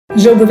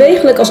Zo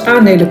bewegelijk als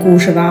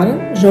aandelenkoersen waren,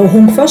 zo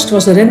honkvast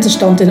was de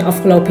rentestand in de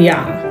afgelopen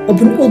jaren.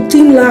 Op een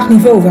ultiem laag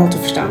niveau wel te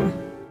verstaan.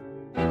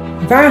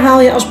 Waar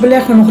haal je als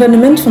belegger nog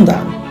rendement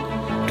vandaan?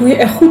 Doe je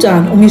er goed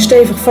aan om je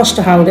stevig vast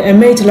te houden en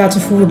mee te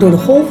laten voeren door de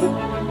golven?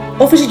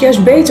 Of is het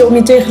juist beter om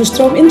je tegen de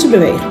stroom in te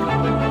bewegen?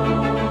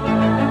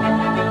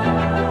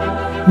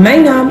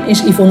 Mijn naam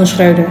is Yvonne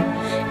Schreuder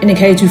en ik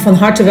heet u van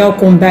harte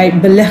welkom bij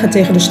Beleggen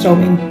tegen de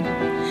stroom in.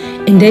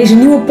 In deze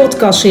nieuwe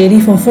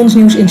podcastserie van Fonds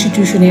Nieuws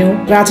Institutioneel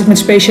praat ik met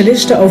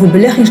specialisten over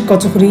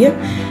beleggingscategorieën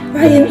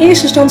waar je in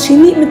eerste instantie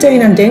niet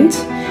meteen aan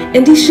denkt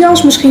en die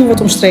zelfs misschien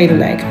wat omstreden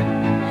lijken.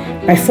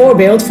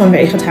 Bijvoorbeeld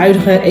vanwege het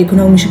huidige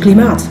economische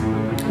klimaat,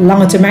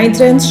 lange termijn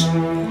trends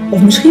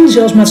of misschien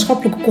zelfs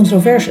maatschappelijke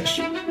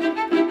controverses.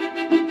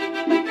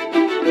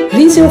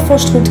 Retail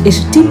vastgoed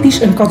is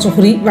typisch een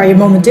categorie waar je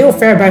momenteel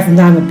ver bij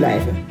vandaan moet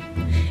blijven.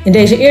 In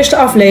deze eerste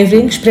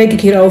aflevering spreek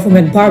ik hierover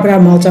met Barbara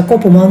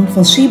Malta-Koppelman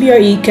van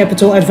CBRE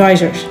Capital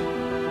Advisors.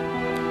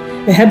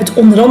 We hebben het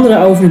onder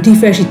andere over de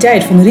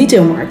diversiteit van de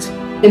retailmarkt.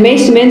 De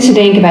meeste mensen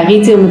denken bij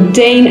retail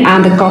meteen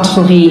aan de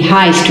categorie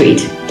high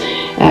street.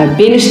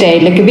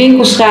 Binnenstedelijke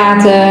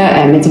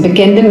winkelstraten met de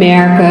bekende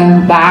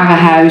merken,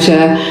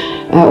 warenhuizen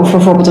of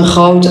bijvoorbeeld een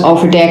groot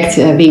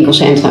overdekt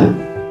winkelcentrum.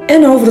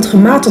 En over het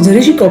gematigde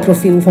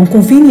risicoprofiel van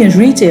convenience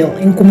retail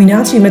in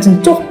combinatie met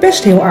een toch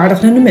best heel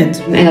aardig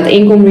rendement. En dat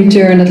income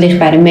return dat ligt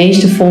bij de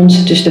meeste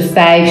fondsen tussen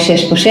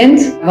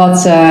de 5-6%.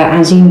 Wat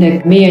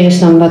aanzienlijk meer is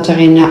dan wat er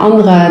in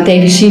andere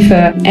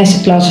defensieve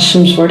asset classes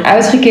soms wordt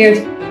uitgekeerd.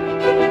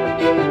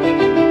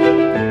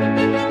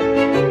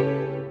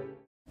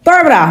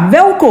 Barbara,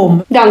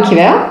 welkom!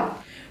 Dankjewel.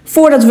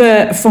 Voordat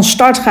we van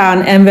start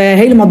gaan en we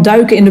helemaal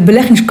duiken in de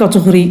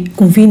beleggingscategorie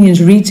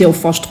convenience retail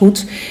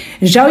vastgoed,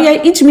 zou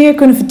jij iets meer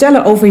kunnen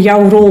vertellen over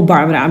jouw rol,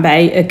 Barbara,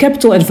 bij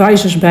Capital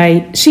Advisors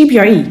bij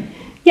CBRE?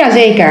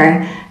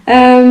 Jazeker.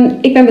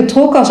 Ik ben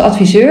betrokken als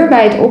adviseur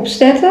bij het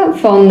opzetten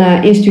van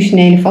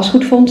institutionele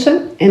vastgoedfondsen.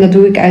 En dat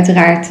doe ik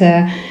uiteraard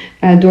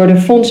door de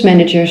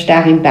fondsmanagers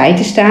daarin bij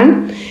te staan.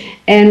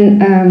 En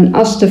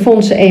als de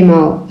fondsen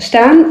eenmaal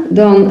staan,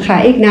 dan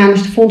ga ik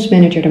namens de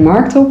fondsmanager de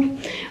markt op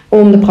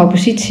om de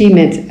propositie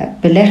met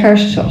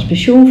beleggers zoals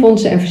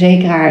pensioenfondsen en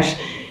verzekeraars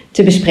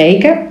te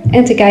bespreken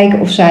en te kijken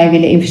of zij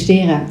willen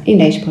investeren in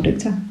deze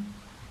producten.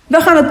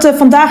 We gaan het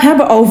vandaag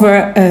hebben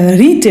over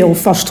retail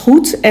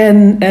vastgoed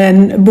en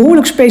een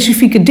behoorlijk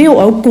specifieke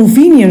deel ook,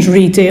 convenience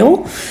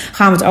retail,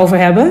 gaan we het over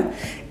hebben.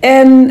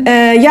 En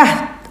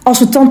als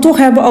we het dan toch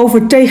hebben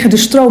over tegen de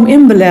stroom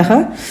in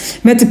beleggen,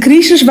 met de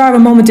crisis waar we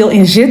momenteel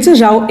in zitten,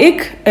 zou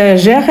ik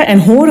zeggen, en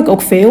hoor ik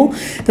ook veel,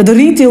 dat de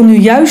retail nu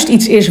juist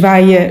iets is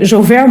waar je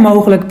zo ver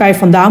mogelijk bij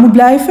vandaan moet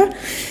blijven.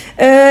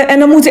 En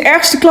dan moet de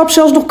ergste klap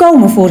zelfs nog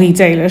komen voor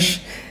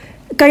retailers.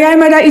 Kan jij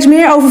mij daar iets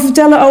meer over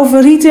vertellen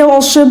over retail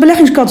als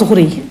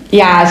beleggingscategorie?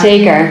 Ja,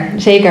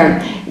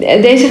 zeker.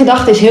 Deze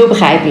gedachte is heel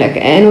begrijpelijk.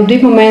 En op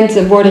dit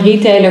moment worden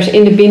retailers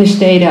in de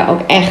binnensteden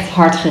ook echt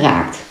hard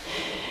geraakt.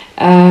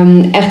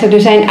 Echter,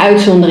 er zijn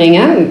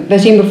uitzonderingen. We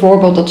zien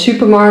bijvoorbeeld dat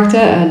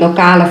supermarkten,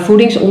 lokale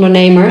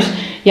voedingsondernemers,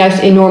 juist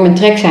enorm in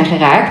trek zijn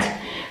geraakt,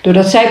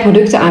 doordat zij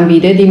producten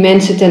aanbieden die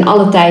mensen ten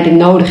alle tijde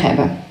nodig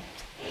hebben.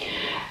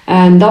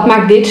 Dat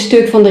maakt dit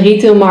stuk van de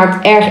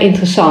retailmarkt erg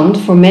interessant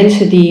voor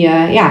mensen die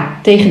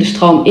tegen de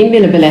stroom in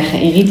willen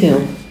beleggen in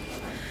retail.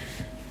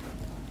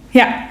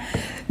 Ja,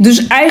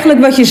 dus eigenlijk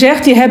wat je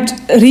zegt, je hebt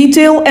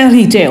retail en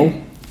retail.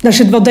 Daar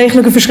zit wel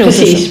degelijk een verschil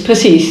tussen.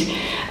 Precies.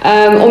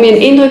 Om je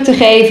een indruk te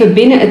geven,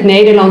 binnen het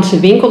Nederlandse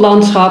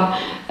winkellandschap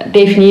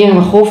definiëren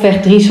we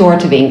grofweg 3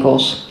 soorten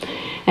winkels.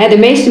 De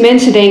meeste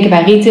mensen denken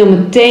bij retail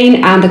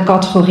meteen aan de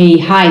categorie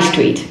high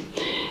street.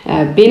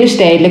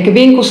 Binnenstedelijke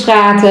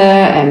winkelstraten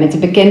met de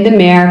bekende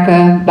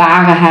merken,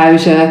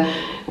 warenhuizen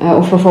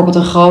of bijvoorbeeld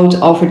een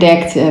groot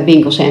overdekt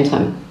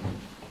winkelcentrum.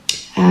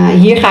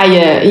 Hier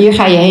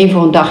ga je heen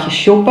voor een dagje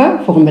shoppen,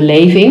 voor een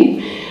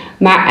beleving.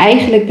 Maar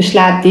eigenlijk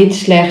beslaat dit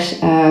slechts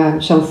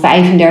zo'n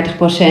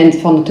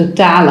 35% van het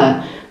totale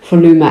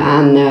volume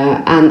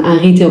aan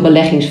retail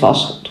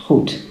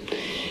beleggingsvastgoed.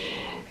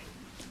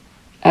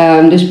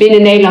 Dus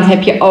binnen Nederland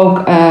heb je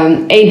ook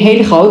één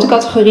hele grote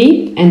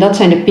categorie. En dat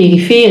zijn de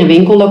perifere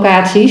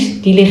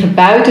winkellocaties. Die liggen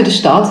buiten de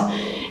stad.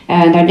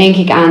 Daar denk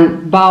ik aan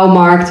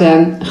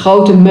bouwmarkten,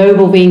 grote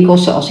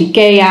meubelwinkels zoals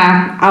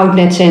IKEA,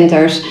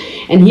 outletcenters.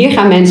 En hier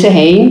gaan mensen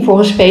heen voor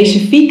een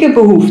specifieke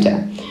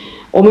behoefte.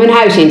 Om hun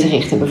huis in te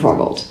richten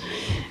bijvoorbeeld.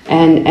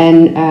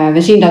 En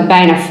we zien dat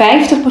bijna 50%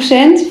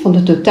 van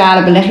het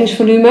totale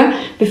beleggingsvolume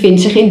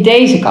bevindt zich in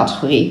deze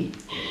categorie.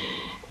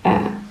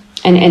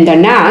 En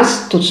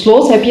daarnaast, tot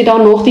slot, heb je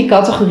dan nog die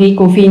categorie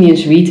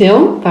convenience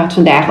retail, waar het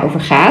vandaag over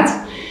gaat.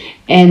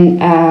 En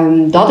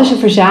dat is een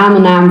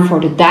verzamelnaam voor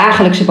de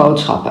dagelijkse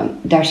boodschappen.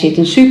 Daar zit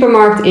een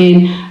supermarkt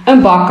in,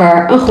 een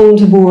bakker, een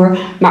groenteboer,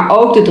 maar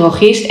ook de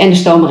drogist en de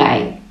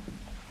stomerij.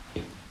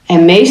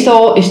 En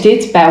meestal is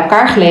dit bij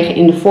elkaar gelegen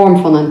in de vorm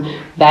van een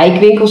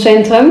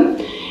wijkwinkelcentrum.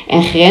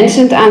 En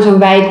grenzend aan zo'n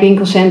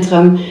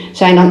wijkwinkelcentrum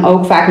zijn dan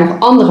ook vaak nog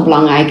andere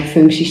belangrijke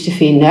functies te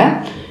vinden.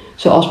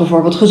 Zoals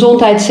bijvoorbeeld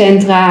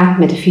gezondheidscentra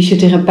met een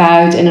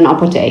fysiotherapeut en een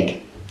apotheek.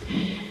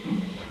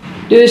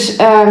 Dus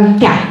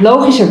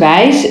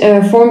logischerwijs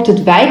vormt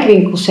het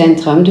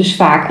wijkwinkelcentrum dus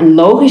vaak een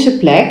logische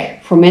plek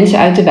voor mensen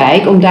uit de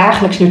wijk om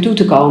dagelijks naartoe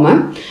te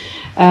komen.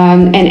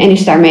 En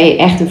is daarmee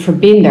echt een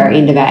verbinder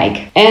in de wijk.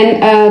 En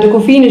de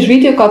convenience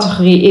retail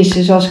categorie is,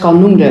 zoals ik al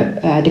noemde,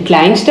 de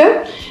kleinste.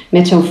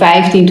 Met zo'n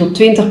 15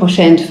 tot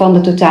 20% van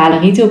de totale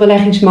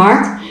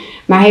retailbeleggingsmarkt.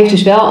 Maar heeft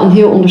dus wel een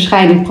heel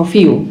onderscheidend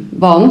profiel.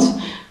 Want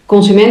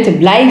consumenten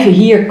blijven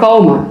hier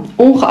komen,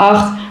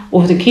 ongeacht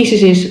of het een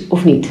crisis is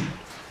of niet.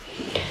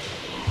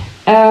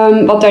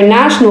 Wat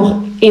daarnaast nog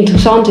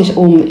interessant is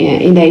om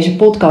in deze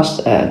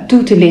podcast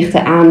toe te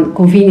lichten aan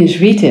convenience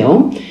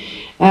retail,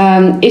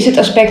 is het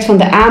aspect van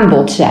de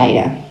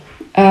aanbodzijde.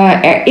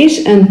 Er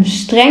is een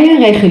strenge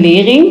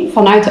regulering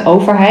vanuit de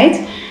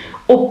overheid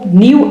op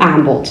nieuw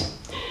aanbod.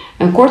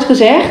 Kort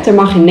gezegd, er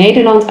mag in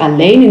Nederland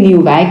alleen een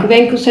nieuw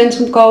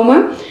wijkwinkelcentrum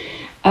komen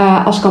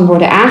als kan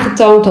worden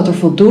aangetoond dat er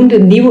voldoende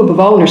nieuwe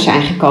bewoners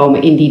zijn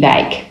gekomen in die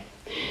wijk.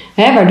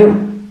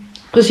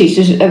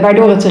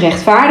 Waardoor het te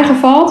rechtvaardigen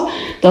valt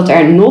dat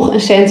er nog een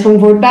centrum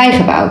wordt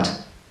bijgebouwd.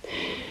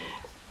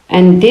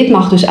 En dit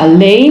mag dus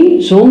alleen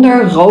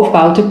zonder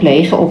roofbouw te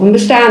plegen op een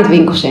bestaand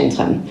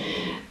winkelcentrum.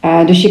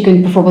 Dus je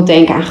kunt bijvoorbeeld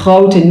denken aan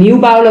grote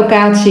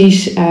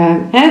nieuwbouwlocaties.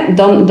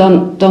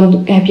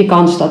 Dan heb je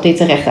kans dat dit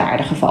te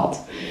rechtvaardigen valt.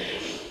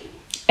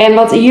 En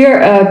wat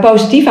hier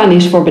positief aan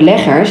is voor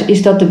beleggers,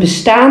 is dat de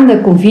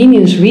bestaande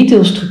convenience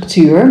retail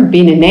structuur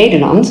binnen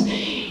Nederland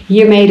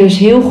hiermee dus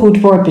heel goed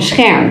wordt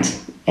beschermd.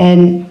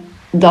 En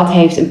dat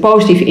heeft een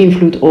positieve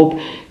invloed op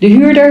de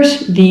huurders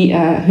die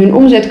hun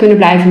omzet kunnen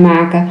blijven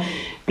maken,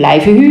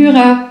 blijven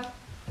huren.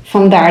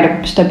 Vandaar de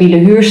stabiele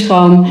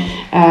huurstroom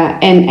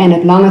en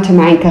het lange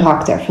termijn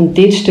karakter van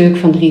dit stuk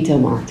van de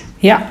retailmarkt.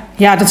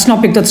 Ja, dat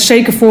snap ik. Dat is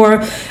zeker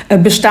voor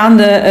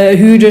bestaande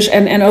huurders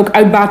en ook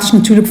uitbaters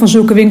natuurlijk van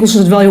zulke winkels is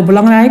het wel heel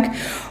belangrijk.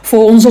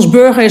 Voor ons als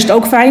burger is het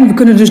ook fijn. We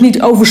kunnen dus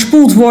niet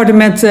overspoeld worden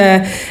met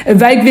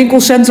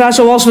wijkwinkelcentra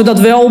zoals we dat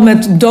wel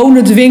met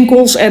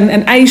donutwinkels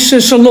en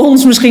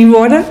ijssalons misschien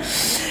worden.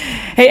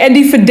 Hey, en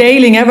die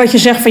verdeling, wat je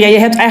zegt van je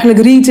hebt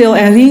eigenlijk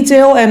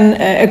retail en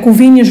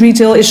convenience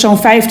retail is zo'n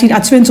 15 à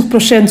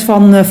 20%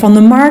 van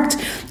de markt.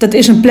 Dat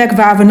is een plek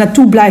waar we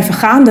naartoe blijven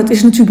gaan. Dat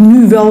is natuurlijk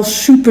nu wel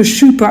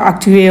super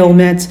actueel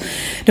met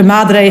de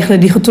maatregelen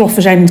die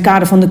getroffen zijn in het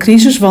kader van de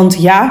crisis.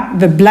 Want ja,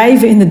 we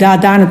blijven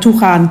inderdaad daar naartoe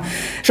gaan.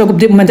 Dat is ook op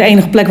dit moment de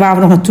enige plek waar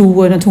we nog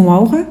naartoe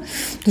mogen.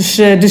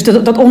 Dus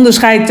dat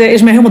onderscheid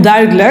is me helemaal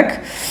duidelijk.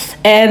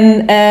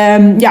 En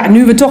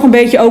nu we toch een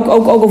beetje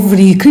ook over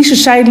die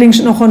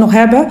crisiszijdelings nog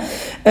hebben,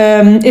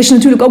 is er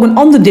natuurlijk ook een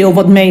ander deel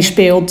wat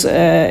meespeelt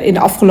in de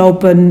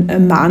afgelopen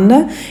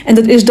maanden. En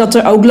dat is dat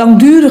er ook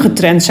langdurige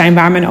trends zijn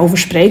waar men over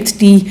spreekt,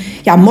 die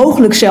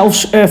mogelijk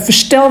zelfs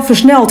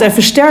versneld en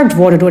versterkt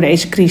worden door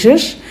deze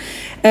crisis.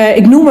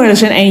 Ik noem er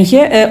eens een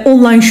eentje,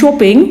 online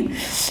shopping.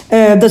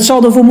 Dat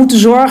zal ervoor moeten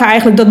zorgen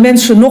eigenlijk dat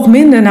mensen nog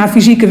minder naar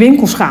fysieke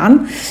winkels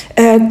gaan.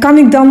 Kan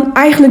ik dan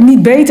eigenlijk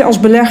niet beter als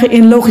belegger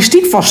in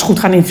logistiek vastgoed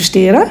gaan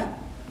investeren?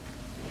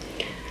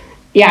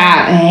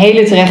 Ja, een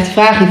hele terechte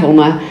vraag,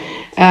 Yvonne.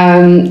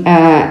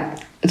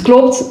 Het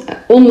klopt,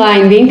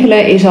 online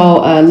winkelen is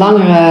al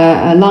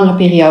langere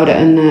periode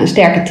een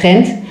sterke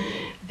trend.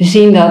 We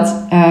zien dat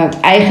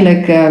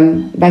eigenlijk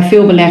bij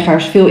veel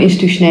beleggers, veel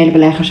institutionele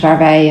beleggers waar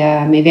wij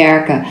mee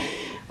werken,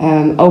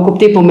 ook op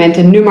dit moment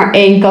de nummer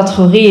 1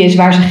 categorie is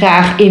waar ze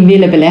graag in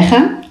willen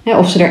beleggen.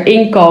 Of ze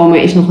erin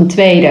komen is nog een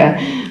tweede,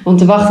 want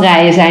de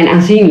wachtrijen zijn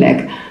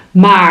aanzienlijk.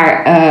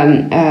 Maar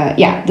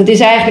dat is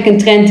eigenlijk een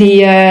trend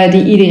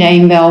die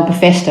iedereen wel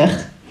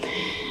bevestigt.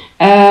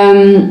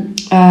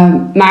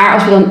 Maar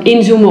als we dan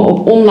inzoomen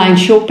op online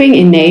shopping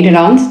in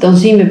Nederland, dan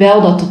zien we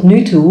wel dat tot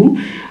nu toe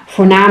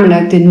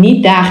voornamelijk de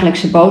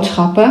niet-dagelijkse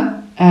boodschappen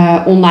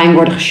online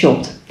worden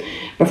geshopt.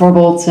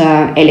 Bijvoorbeeld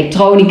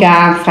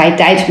elektronica, vrije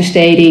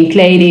tijdsbesteding,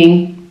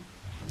 kleding.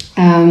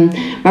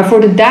 Maar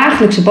voor de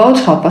dagelijkse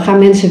boodschappen gaan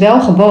mensen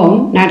wel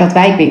gewoon naar dat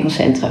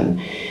wijkwinkelcentrum.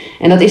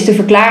 En dat is te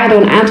verklaren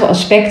door een aantal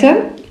aspecten.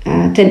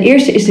 Ten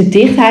eerste is de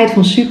dichtheid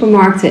van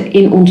supermarkten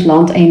in ons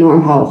land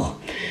enorm hoog.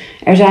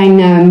 Er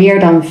zijn meer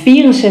dan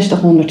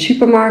 6400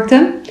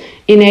 supermarkten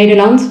in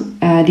Nederland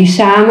die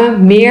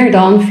samen meer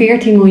dan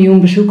 14 miljoen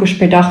bezoekers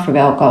per dag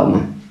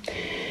verwelkomen.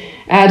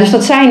 Dus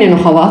dat zijn er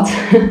nogal wat.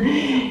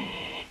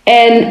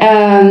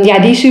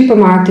 En die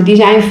supermarkten die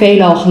zijn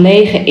veelal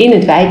gelegen in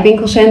het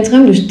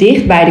wijkwinkelcentrum, dus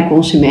dicht bij de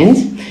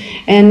consument.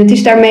 En het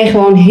is daarmee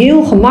gewoon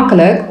heel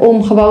gemakkelijk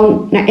om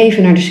gewoon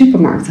even naar de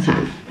supermarkt te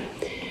gaan.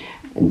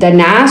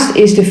 Daarnaast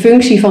is de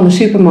functie van de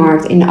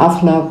supermarkt in de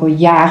afgelopen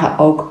jaren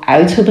ook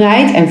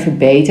uitgebreid en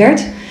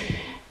verbeterd.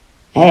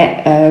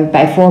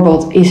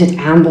 Bijvoorbeeld is het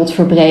aanbod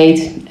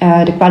verbreed,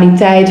 de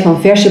kwaliteit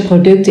van verse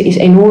producten is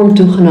enorm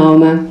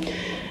toegenomen.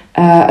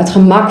 Het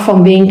gemak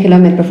van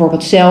winkelen met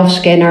bijvoorbeeld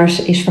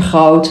zelfscanners is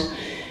vergroot.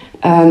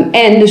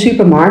 En de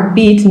supermarkt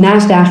biedt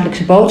naast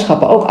dagelijkse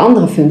boodschappen ook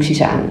andere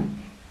functies aan.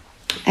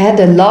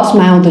 De last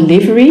mile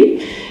delivery,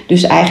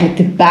 dus eigenlijk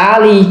de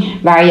balie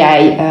waar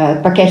jij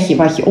het pakketje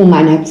wat je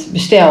online hebt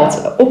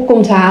besteld op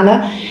komt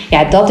halen.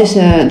 Ja,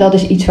 dat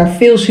is iets waar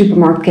veel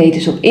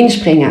supermarktketens op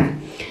inspringen.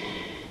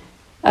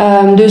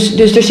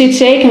 Dus er zit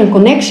zeker een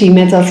connectie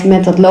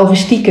met dat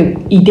logistieke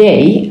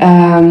idee.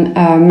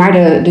 Maar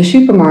de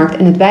supermarkt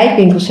en het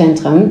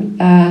wijkwinkelcentrum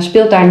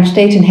speelt daar nog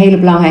steeds een hele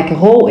belangrijke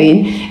rol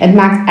in. Het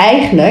maakt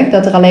eigenlijk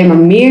dat er alleen maar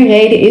meer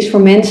reden is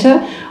voor mensen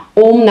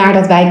om naar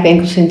dat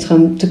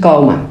wijkwinkelcentrum te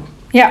komen.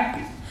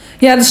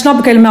 Ja, dat snap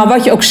ik helemaal.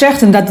 Wat je ook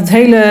zegt, en dat het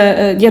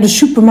hele, de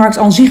supermarkt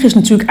aan zich is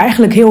natuurlijk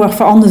eigenlijk heel erg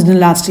veranderd in de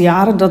laatste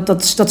jaren.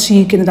 Dat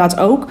zie ik inderdaad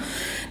ook.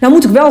 Nou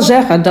moet ik wel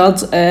zeggen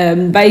dat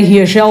wij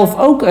hier zelf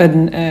ook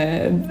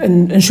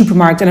een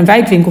supermarkt en een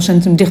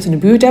wijkwinkelcentrum dicht in de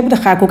buurt hebben.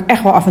 Daar ga ik ook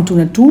echt wel af en toe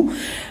naartoe.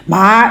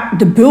 Maar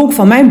de bulk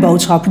van mijn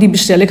boodschappen, die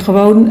bestel ik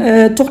gewoon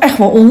toch echt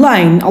wel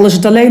online. Al is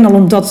het alleen al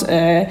omdat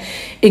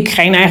ik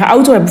geen eigen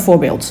auto heb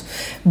bijvoorbeeld.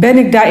 Ben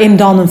ik daarin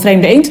dan een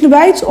vreemde eend in de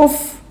bijt?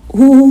 Of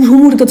hoe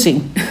moet ik dat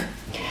zien?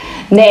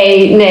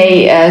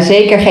 Nee,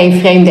 zeker geen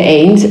vreemde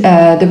eend.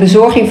 De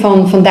bezorging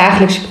van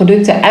dagelijkse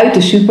producten uit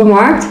de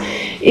supermarkt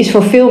is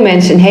voor veel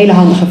mensen een hele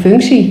handige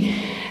functie.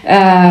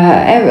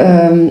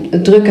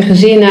 Drukke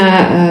gezinnen,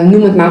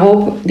 noem het maar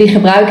op, die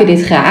gebruiken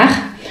dit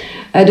graag.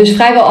 Dus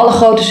vrijwel alle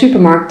grote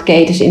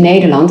supermarktketens in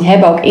Nederland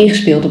hebben ook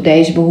ingespeeld op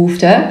deze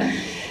behoefte.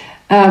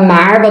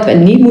 Maar wat we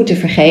niet moeten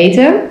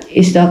vergeten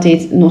is dat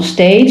dit nog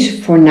steeds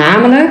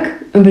voornamelijk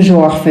een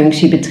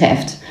bezorgfunctie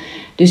betreft.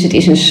 Dus het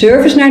is een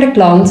service naar de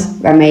klant,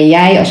 waarmee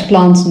jij als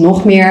klant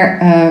nog meer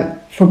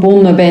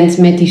verbonden bent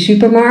met die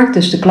supermarkt.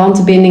 Dus de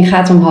klantenbinding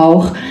gaat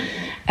omhoog.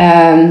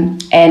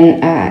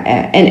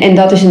 En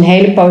dat is een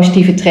hele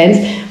positieve trend.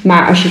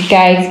 Maar als je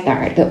kijkt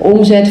naar de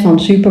omzet van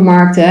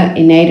supermarkten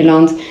in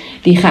Nederland,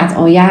 die gaat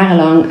al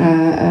jarenlang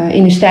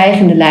in een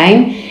stijgende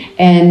lijn.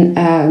 En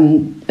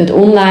het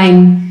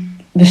online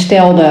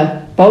bestelde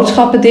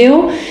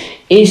boodschappendeel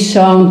is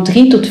zo'n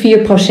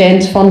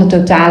 3-4% van de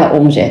totale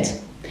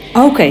omzet.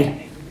 Oké.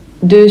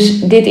 Dus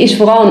dit is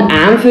vooral een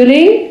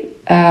aanvulling,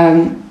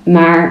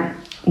 maar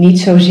niet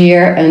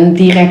zozeer een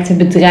directe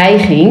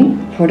bedreiging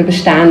voor de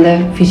bestaande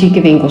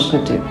fysieke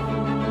winkelstructuur.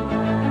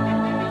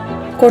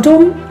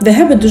 Kortom, we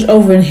hebben het dus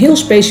over een heel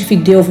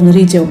specifiek deel van de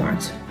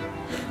retailmarkt.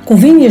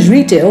 Convenience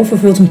retail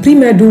vervult een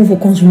primair doel voor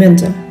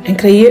consumenten en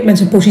creëert met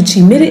zijn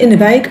positie midden in de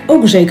wijk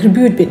ook een zekere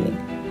buurtbinding.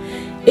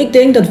 Ik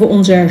denk dat we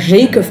ons er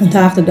zeker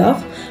vandaag de dag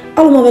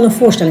allemaal wel een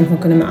voorstelling van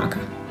kunnen maken.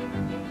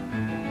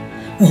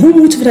 Maar hoe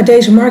moeten we naar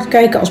deze markt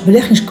kijken als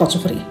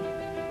beleggingscategorie?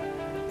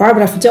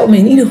 Barbara vertelt me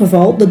in ieder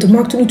geval dat de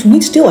markt tot nu toe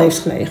niet stil heeft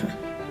gelegen.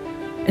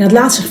 En dat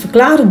laat zich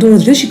verklaren door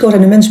het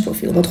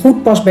risicorendementsprofiel dat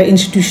goed past bij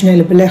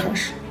institutionele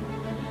beleggers.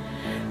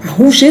 Maar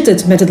hoe zit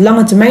het met het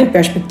lange termijn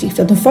perspectief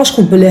dat een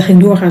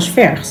vastgoedbelegging doorgaans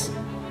vergt?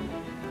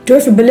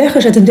 Durven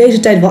beleggers het in deze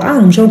tijd wel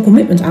aan om zo'n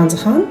commitment aan te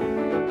gaan?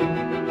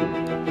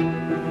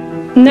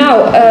 Nou,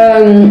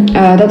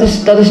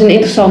 dat is een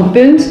interessant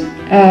punt.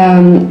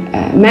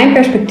 Mijn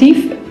perspectief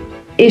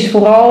is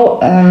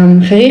vooral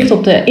gericht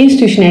op de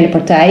institutionele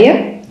partijen.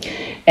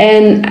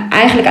 En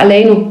eigenlijk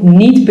alleen op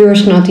niet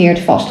beursgenoteerd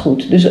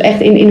vastgoed. Dus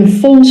echt in een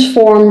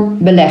fondsvorm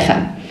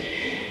beleggen.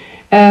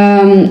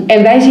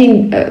 En wij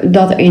zien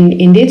dat er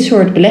in dit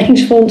soort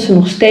beleggingsfondsen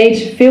nog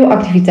steeds veel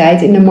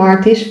activiteit in de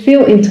markt is.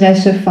 Veel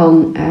interesse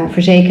van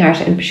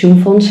verzekeraars en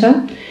pensioenfondsen.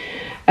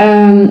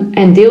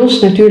 En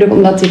deels natuurlijk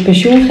omdat die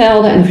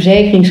pensioengelden en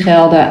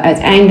verzekeringsgelden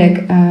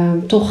uiteindelijk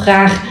toch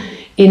graag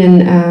in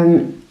een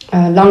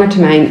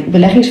langetermijn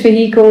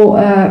beleggingsvehikel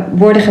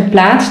worden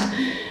geplaatst.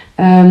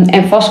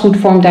 En vastgoed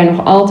vormt daar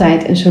nog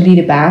altijd een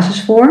solide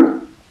basis voor.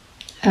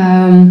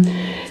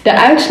 De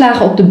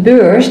uitslagen op de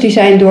beurs die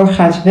zijn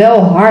doorgaans wel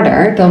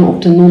harder dan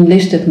op de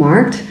non-listed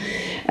markt.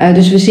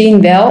 Dus we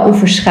zien wel een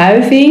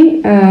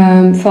verschuiving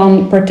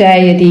van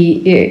partijen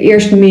die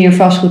eerst meer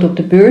vastgoed op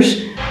de beurs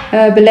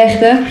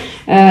belegden,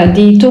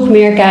 die toch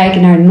meer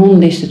kijken naar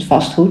non-listed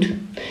vastgoed.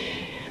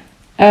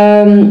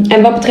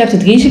 En wat betreft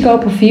het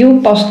risicoprofiel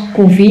past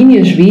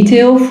convenience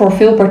retail voor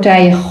veel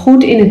partijen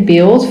goed in het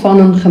beeld van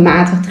een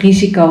gematigd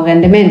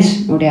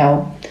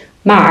risicorendementsmodel.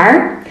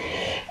 Maar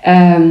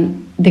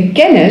de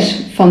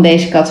kennis van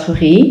deze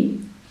categorie,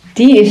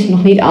 die is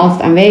nog niet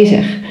altijd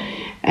aanwezig.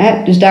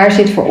 Dus daar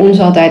zit voor ons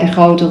altijd een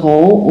grote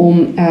rol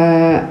om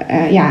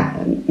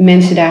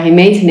mensen daarin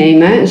mee te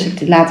nemen, ze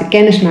te laten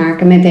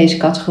kennismaken met deze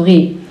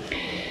categorie.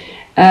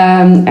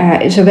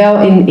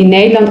 Zowel in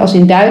Nederland als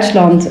in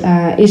Duitsland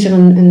is er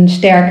een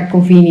sterke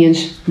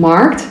convenience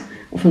markt.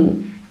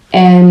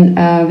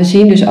 We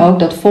zien dus ook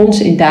dat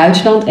fondsen in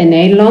Duitsland en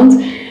Nederland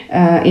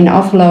in de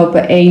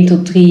afgelopen 1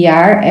 tot 3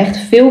 jaar echt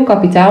veel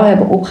kapitaal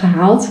hebben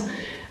opgehaald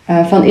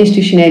van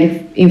institutionele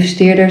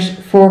investeerders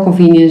voor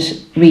convenience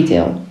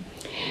retail.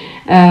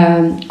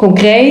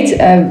 Concreet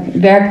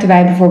werkten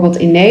wij bijvoorbeeld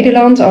in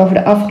Nederland over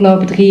de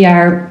afgelopen 3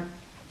 jaar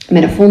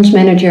met een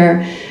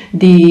fondsmanager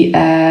die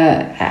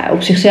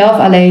op zichzelf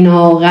alleen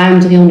al ruim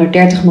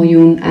 330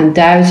 miljoen aan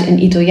Duits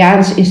en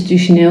Italiaans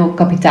institutioneel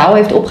kapitaal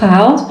heeft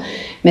opgehaald.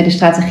 Met een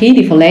strategie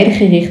die volledig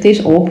gericht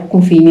is op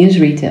convenience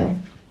retail.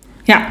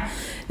 Ja,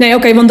 Nee,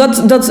 oké, want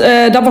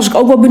daar was ik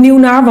ook wel benieuwd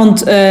naar.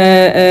 Want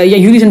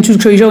jullie zijn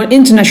natuurlijk sowieso een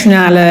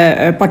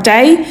internationale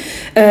partij.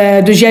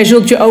 Dus jij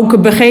zult je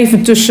ook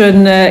begeven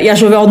tussen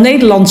zowel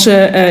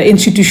Nederlandse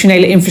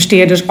institutionele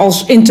investeerders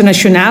als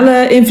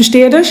internationale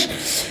investeerders.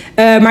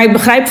 Maar ik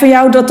begrijp van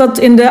jou dat dat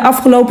in de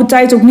afgelopen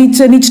tijd ook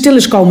niet stil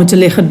is komen te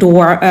liggen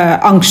door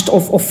angst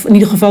of in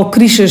ieder geval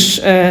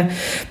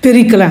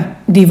crisisperikelen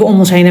die we om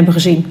ons heen hebben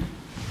gezien.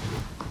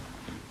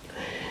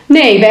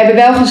 Nee, we hebben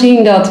wel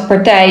gezien dat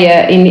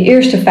partijen in de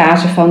eerste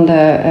fase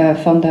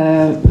van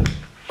de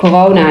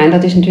corona, en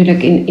dat is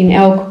natuurlijk in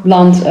elk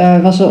land,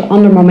 was op een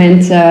ander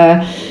moment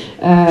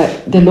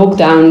de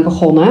lockdown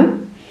begonnen.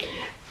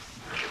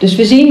 Dus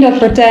we zien dat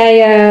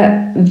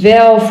partijen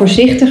wel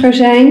voorzichtiger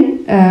zijn.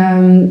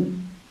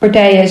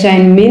 Partijen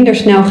zijn minder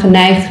snel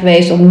geneigd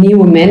geweest om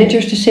nieuwe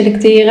managers te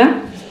selecteren.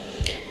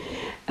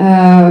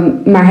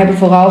 Maar hebben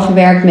vooral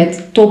gewerkt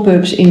met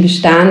top-ups in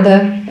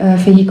bestaande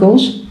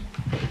vehicles.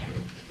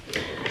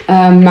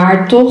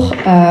 Maar toch,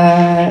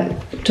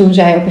 toen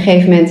zij op een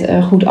gegeven moment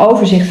goed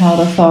overzicht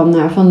hadden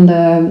van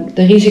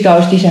de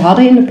risico's die ze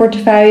hadden in de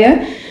portefeuille,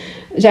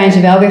 zijn ze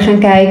wel weer gaan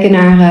kijken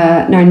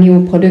naar nieuwe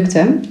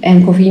producten.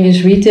 En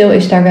convenience retail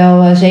is daar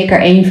wel zeker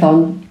één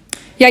van.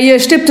 Ja, je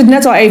stipt het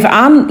net al even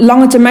aan.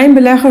 Lange termijn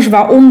beleggers,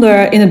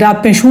 waaronder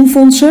inderdaad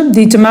pensioenfondsen,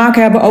 die te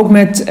maken hebben ook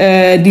met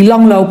die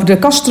langlopende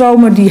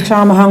kaststromen die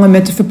samenhangen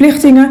met de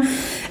verplichtingen.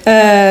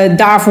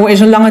 Daarvoor is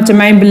een lange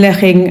termijn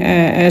belegging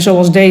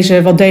zoals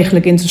deze wel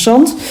degelijk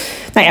interessant.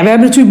 Nou ja, we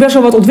hebben natuurlijk best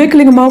wel wat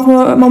ontwikkelingen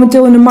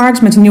momenteel in de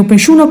markt met een nieuw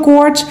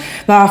pensioenakkoord,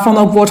 waarvan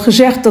ook wordt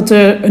gezegd dat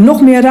er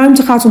nog meer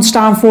ruimte gaat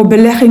ontstaan voor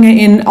beleggingen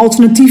in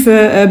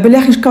alternatieve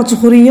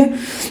beleggingscategorieën.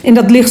 En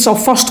dat ligt zal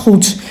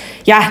vastgoed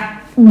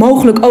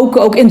mogelijk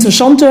ook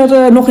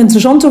nog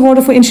interessanter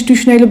worden voor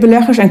institutionele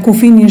beleggers en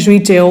convenience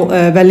retail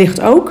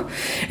wellicht ook.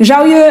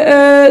 Zou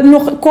je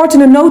nog kort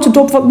in een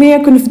notendop wat meer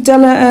kunnen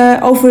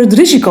vertellen over het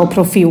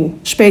risicoprofiel,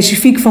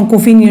 specifiek van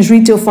convenience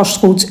retail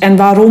vastgoed en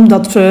waarom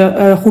dat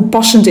goed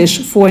passend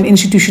is voor een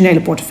institutionele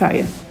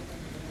portefeuille?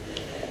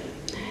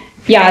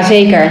 Ja,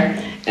 zeker.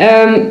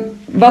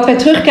 Wat wij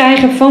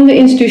terugkrijgen van de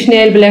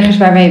institutionele beleggers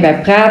waarmee wij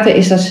praten,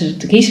 is dat ze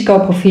het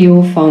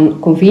risicoprofiel van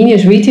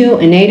convenience retail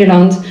in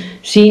Nederland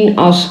zien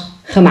als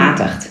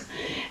gematigd.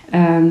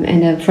 En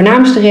de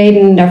voornaamste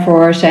redenen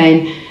daarvoor zijn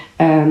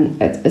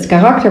het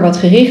karakter wat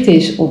gericht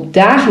is op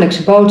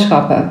dagelijkse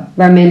boodschappen,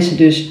 waar mensen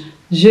dus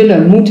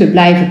zullen moeten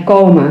blijven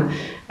komen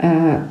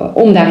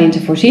om daarin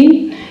te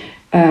voorzien.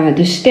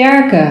 De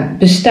sterke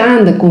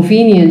bestaande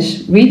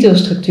convenience retail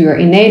structuur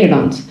in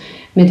Nederland,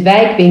 met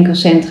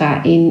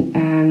wijkwinkelcentra in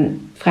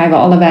vrijwel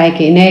alle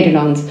wijken in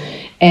Nederland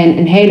en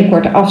een hele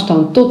korte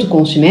afstand tot de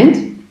consument.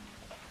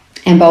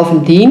 En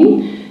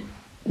bovendien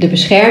de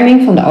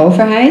bescherming van de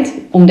overheid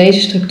om deze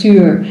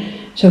structuur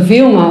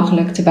zoveel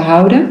mogelijk te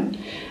behouden,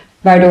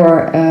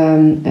 waardoor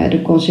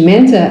de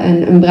consumenten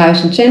een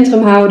bruisend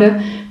centrum houden,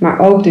 maar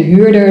ook de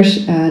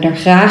huurders daar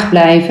graag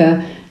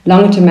blijven,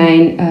 lange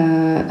termijn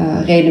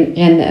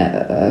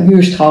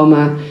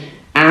huurstromen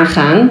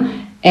aangaan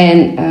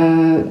en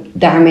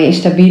daarmee een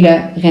stabiele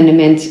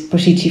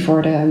rendementpositie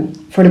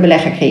voor de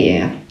belegger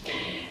creëren.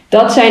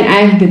 Dat zijn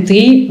eigenlijk de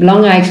 3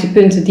 belangrijkste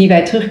punten die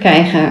wij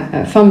terugkrijgen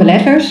van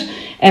beleggers.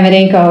 En we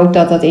denken ook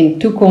dat dat in de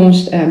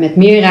toekomst met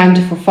meer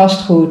ruimte voor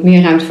vastgoed,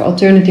 meer ruimte voor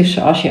alternatives,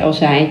 zoals je al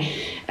zei,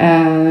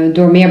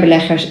 door meer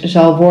beleggers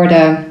zal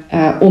worden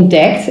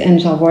ontdekt en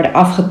zal worden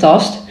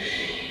afgetast.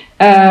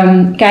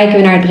 Kijken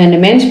we naar het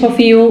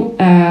rendementsprofiel,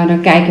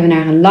 dan kijken we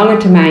naar een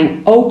langetermijn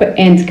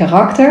open-end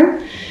karakter,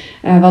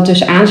 wat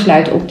dus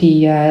aansluit op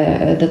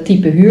dat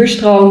type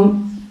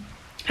huurstroom.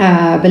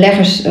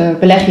 Beleggers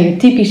beleggen hier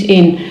typisch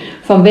in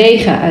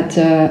vanwege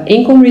het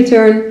income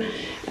return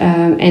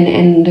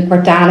en de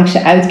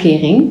kwartaallijkse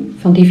uitkering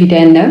van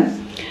dividenden.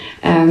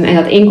 En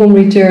dat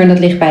income return dat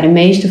ligt bij de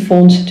meeste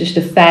fondsen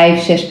tussen de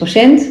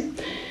 5-6%.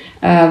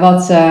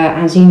 Wat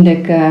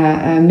aanzienlijk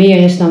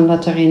meer is dan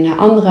wat er in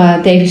andere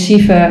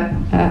defensieve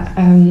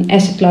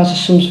asset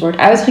classes soms wordt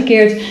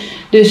uitgekeerd.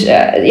 Dus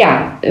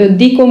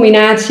die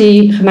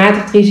combinatie,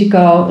 gematigd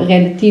risico,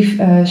 relatief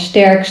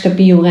sterk,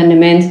 stabiel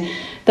rendement,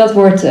 dat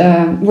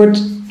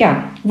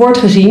wordt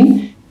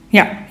gezien.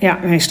 Ja,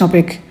 nee, snap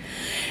ik.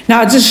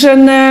 Nou, het is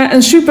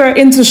een super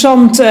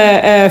interessant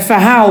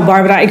verhaal,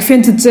 Barbara. Ik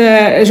vind het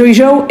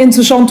sowieso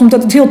interessant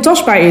omdat het heel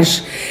tastbaar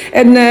is.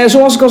 En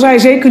zoals ik al zei,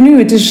 zeker nu.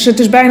 Het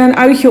is bijna een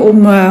uitje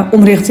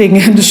om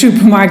richting de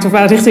supermarkt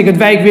of richting het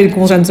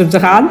wijkwinkelcentrum te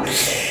gaan.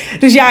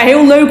 Dus ja,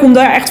 heel leuk om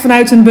daar echt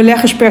vanuit een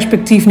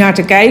beleggersperspectief naar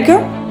te kijken.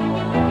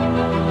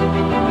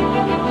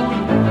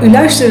 U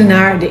luisterde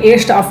naar de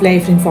eerste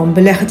aflevering van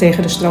Beleggen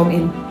tegen de stroom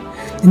in.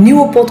 De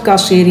nieuwe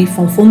podcastserie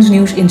van Fonds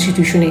Nieuws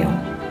Institutioneel.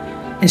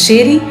 Een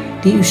serie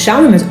die u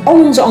samen met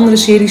al onze andere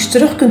series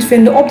terug kunt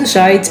vinden op de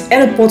site en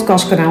het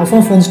podcastkanaal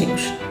van Fonds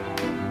Nieuws.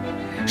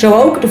 Zo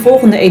ook de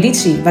volgende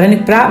editie, waarin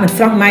ik praat met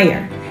Frank Meijer,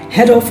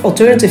 Head of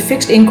Alternative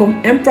Fixed Income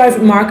and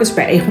Private Markets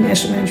bij Beleggen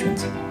Asset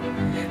Management.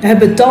 We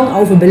hebben het dan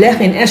over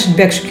beleggen in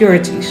asset-backed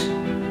securities,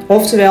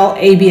 oftewel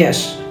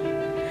ABS.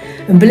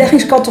 Een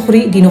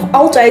beleggingscategorie die nog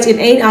altijd in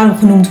één adem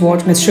genoemd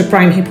wordt met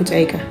subprime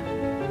hypotheken.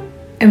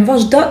 En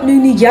was dat nu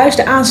niet juist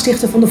de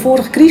aanstichter van de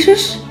vorige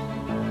crisis?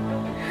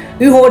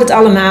 U hoort het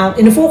allemaal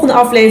in de volgende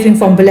aflevering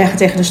van Beleggen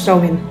tegen de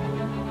stroom in.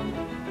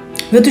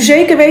 Wilt u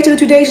zeker weten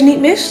dat u deze niet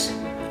mist?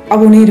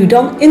 Abonneer u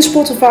dan in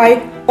Spotify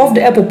of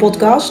de Apple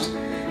Podcast,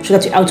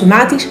 zodat u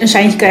automatisch een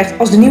seintje krijgt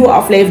als de nieuwe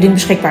aflevering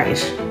beschikbaar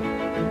is.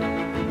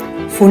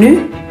 Voor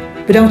nu,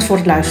 bedankt voor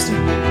het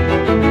luisteren.